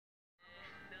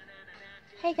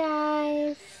Hey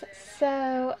guys!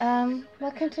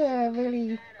 Welcome to a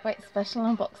really quite special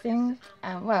unboxing.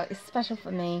 Well, it's special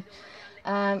for me.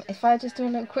 If I just do a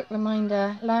little quick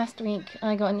reminder, last week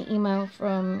I got an email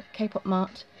from K-Pop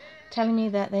Mart telling me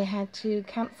that they had to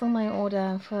cancel my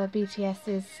order for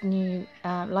BTS's new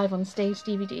Live on Stage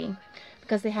DVD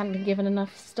because they hadn't been given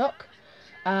enough stock,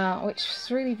 which was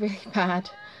really, really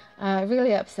bad. It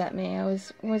really upset me. I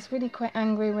was really quite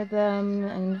angry with them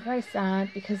and very sad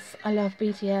because I love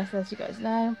BTS, as you guys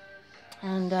know,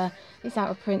 and it's out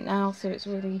of print now, so it's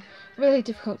really, really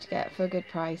difficult to get for a good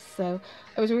price. So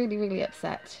I was really, really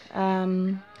upset.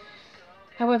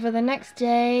 However, the next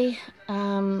day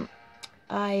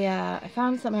I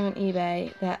found something on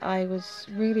eBay that I was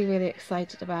really, really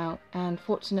excited about, and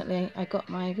fortunately I got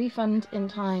my refund in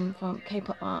time from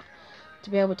K-Pop Mart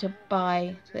to be able to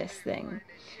buy this thing.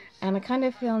 And I kind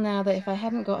of feel now that if I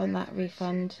hadn't gotten that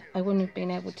refund, I wouldn't have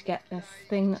been able to get this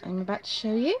thing that I'm about to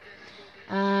show you.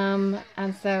 And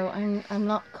so I'm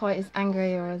not quite as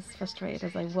angry or as frustrated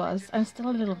as I was. I'm still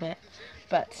a little bit,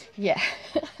 but yeah.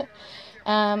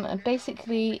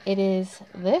 Basically it is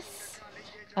this,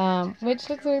 which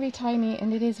looks really tiny,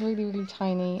 and it is really, really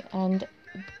tiny. And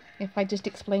if I just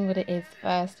explain what it is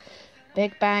first,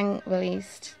 Big Bang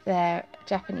released their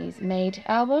Japanese Made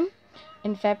album.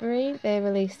 In February, they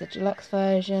released a deluxe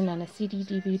version and a CD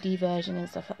DVD version and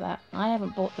stuff like that. I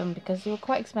haven't bought them because they were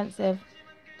quite expensive,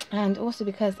 and also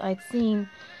because I'd seen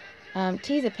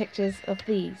teaser pictures of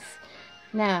these.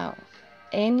 Now,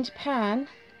 in Japan,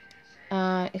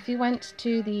 if you went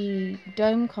to the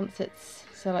Dome concerts,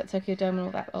 so like Tokyo Dome and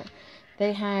all that,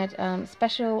 they had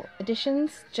special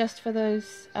editions just for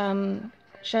those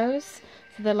shows.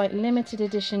 So they're like limited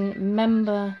edition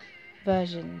member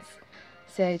versions.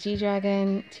 So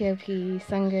G-Dragon, T.O.P.,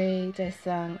 Sungri,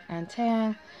 Daesung and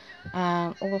Taeyang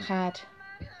all had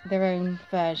their own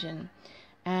version.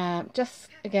 Just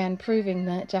again proving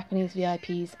that Japanese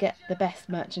VIPs get the best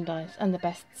merchandise and the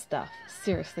best stuff.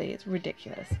 Seriously, it's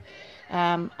ridiculous.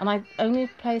 And only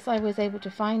place I was able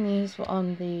to find these were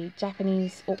on the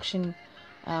Japanese auction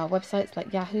websites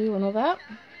like Yahoo and all that.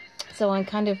 So I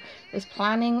kind of was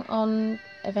planning on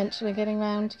eventually getting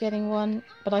around to getting one,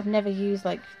 but I've never used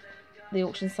like the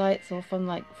auction sites or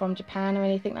from Japan or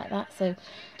anything like that, so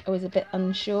I was a bit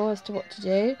unsure as to what to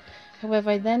do.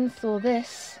 However, I then saw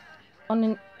this on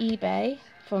an eBay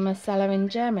from a seller in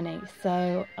Germany,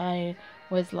 so I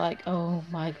was like, oh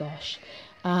my gosh.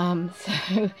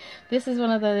 So this is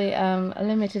one of the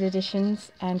limited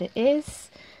editions, and it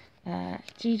is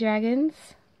G-Dragons.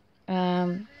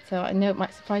 So I know it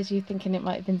might surprise you thinking it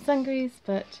might have been Sungri's,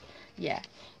 but yeah,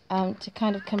 to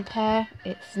kind of compare,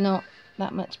 it's not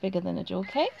that much bigger than a jewel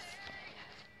case.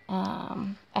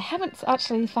 I haven't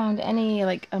actually found any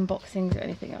like unboxings or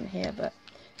anything on here, but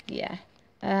yeah.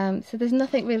 So there's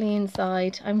nothing really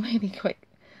inside. I'm really quite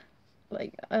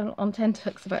like on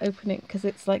tenterhooks about opening because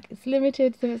it's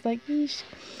limited, so it's like yeesh.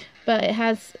 But it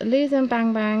has Loser and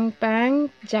Bang Bang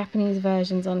Bang Japanese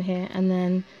versions on here, and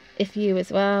then If You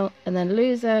as well, and then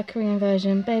Loser Korean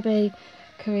version, Baby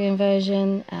Korean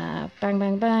version, Bang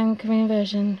Bang Bang Korean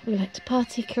version, We Like to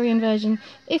Party Korean version,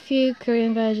 If You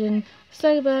Korean version,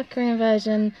 Sober Korean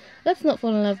version, Let's Not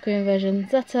Fall in Love Korean version,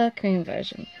 Zeta Korean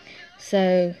version.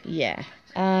 So yeah,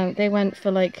 they went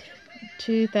for like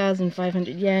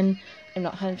 2,500 yen. I'm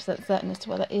not 100% certain as to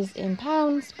what that is in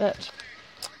pounds, but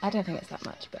I don't think it's that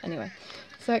much. But anyway,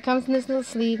 so it comes in this little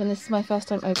sleeve, and this is my first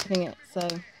time opening it, so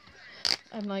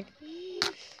I'm like,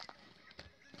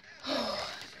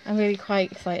 I'm really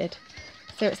quite excited.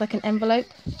 So it's like an envelope.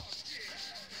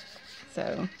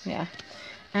 So yeah,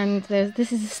 and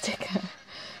this is a sticker.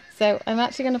 So I'm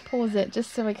actually going to pause it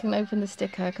just so I can open the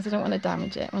sticker because I don't want to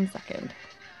damage it. 1 second.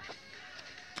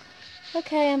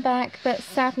 Okay, I'm back, but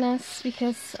sadness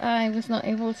because I was not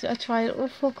able to. I tried all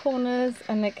 4 corners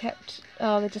and they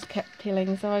just kept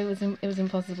peeling. So it was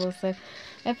impossible. So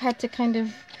I've had to kind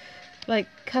of like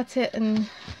cut it, and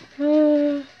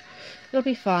it'll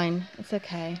be fine. It's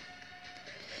okay.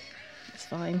 It's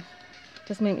fine.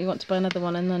 Doesn't make me want to buy another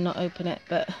one and then not open it,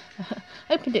 but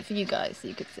I opened it for you guys so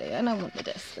you could see. And I want the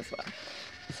disc as well.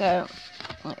 So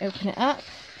I open it up,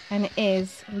 and it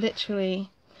is literally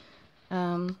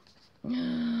oh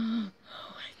my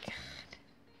god.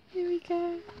 Here we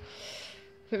go.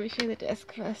 Let me show you the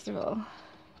disc first of all.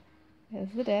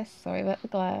 Here's the disc. Sorry about the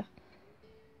glare.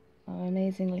 Oh,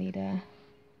 amazing leader.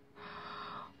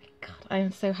 Oh my god, I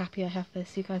am so happy I have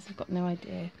this. You guys have got no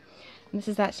idea. And this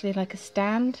is actually like a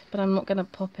stand, but I'm not going to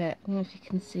pop it. I don't know if you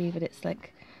can see, but it's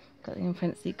like got the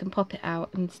imprint, so you can pop it out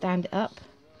and stand it up.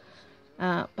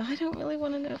 But I don't really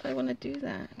want to know if I want to do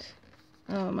that.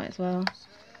 Oh, I might as well.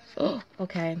 Oh,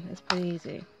 okay, it's pretty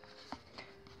easy.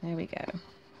 There we go.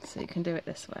 So you can do it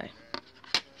this way.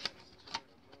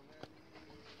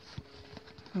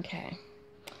 Okay.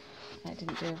 I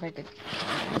didn't do a very good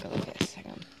angle of this. Hang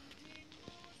on.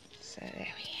 So there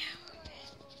we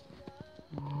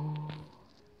go.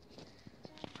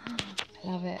 I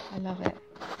love it. I love it.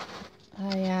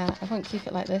 I won't keep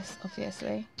it like this,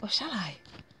 obviously. Or shall I?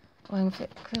 Well, I'm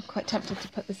quite tempted to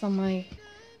put this on my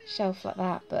shelf like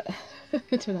that, but I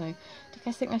don't know. Do you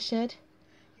guys think I should?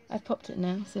 I've popped it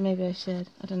now, so maybe I should.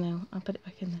 I don't know. I'll put it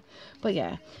back in there. But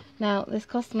yeah. Now, this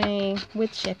cost me,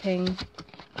 with shipping,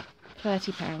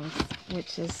 £30,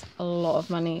 which is a lot of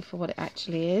money for what it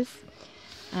actually is.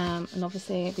 And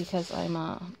obviously, because I'm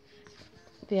a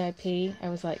VIP, I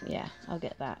was like, yeah, I'll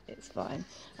get that. It's fine.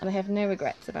 And I have no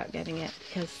regrets about getting it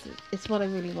because it's what I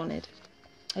really wanted.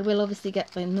 I will obviously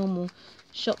get the normal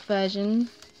shop version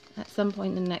at some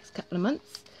point in the next couple of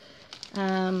months.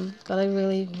 But I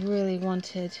really, really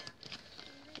wanted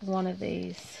one of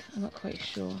these. I'm not quite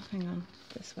sure. Hang on,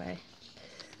 this way.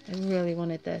 I really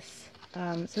wanted this.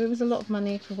 So it was a lot of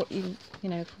money for what you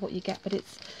know, for what you get, but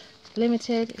it's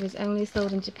limited. It was only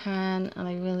sold in Japan, and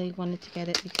I really wanted to get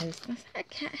it because that's that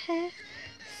cat hair.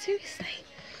 Seriously.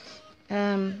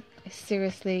 I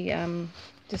seriously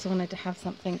just wanted to have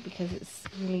something because it's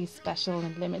really special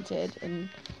and limited, and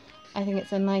I think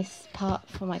it's a nice part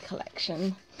for my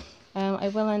collection. I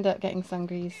will end up getting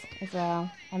sungries as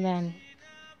well, and then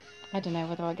I don't know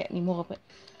whether I'll get any more, but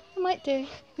I might do.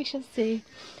 We shall see.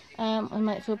 I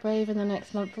might feel brave in the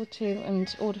next month or two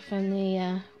and order from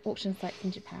the auction sites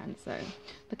in Japan, so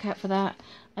look out for that.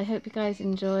 I hope you guys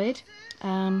enjoyed.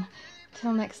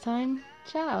 Till next time,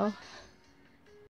 ciao!